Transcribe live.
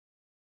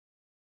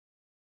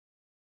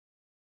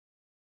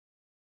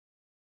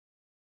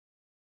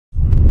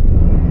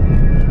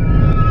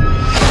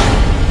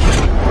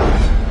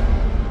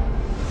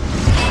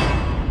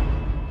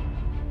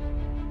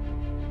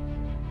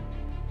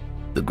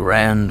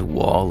Grand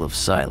Wall of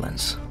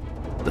Silence,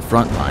 the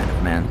front line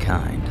of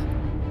mankind,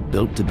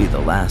 built to be the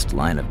last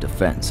line of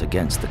defense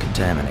against the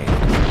contaminated.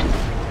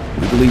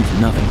 We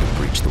believed nothing could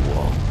breach the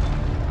wall.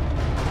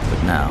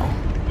 But now,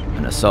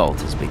 an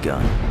assault has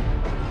begun,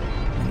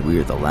 and we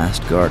are the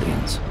last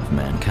guardians of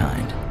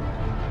mankind.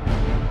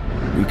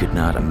 We could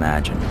not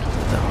imagine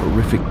that the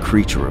horrific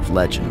creature of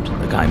legend,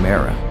 the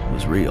Chimera,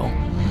 was real.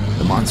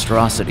 The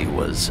monstrosity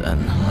was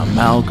an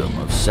amalgam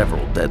of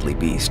several deadly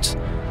beasts,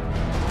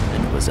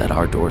 and it was at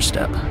our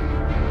doorstep. The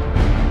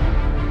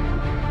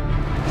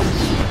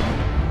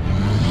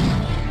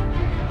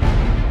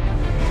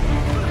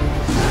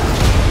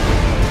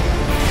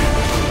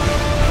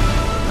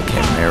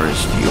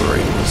Chimera's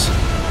fury was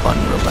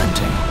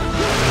unrelenting.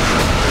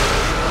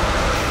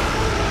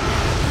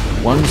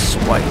 One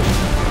swipe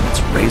from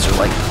its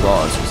razor-like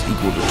claws was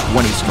equal to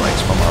 20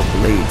 strikes from our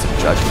blades of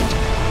judgment.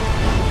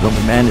 When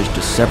we managed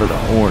to sever the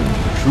horn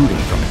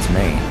protruding from its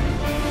mane,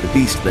 the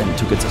beast then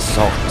took its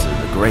assault to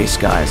the gray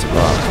skies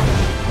above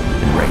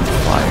and rained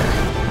fire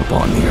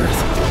upon the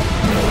earth.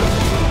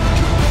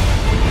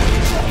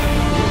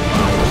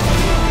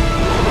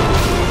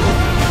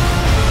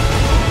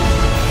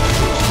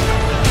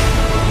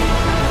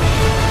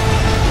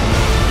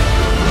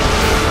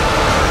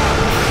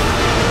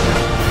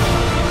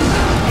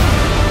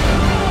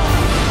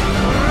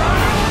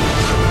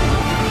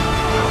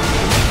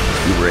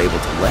 We were able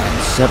to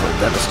land several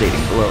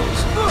devastating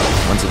blows.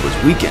 Once it was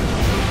weakened,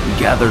 we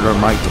gathered our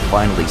might to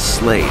finally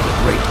slay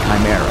the great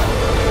Chimera.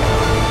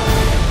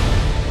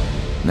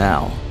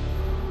 Now,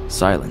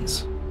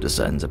 silence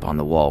descends upon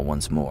the wall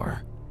once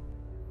more,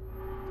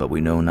 but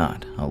we know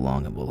not how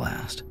long it will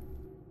last.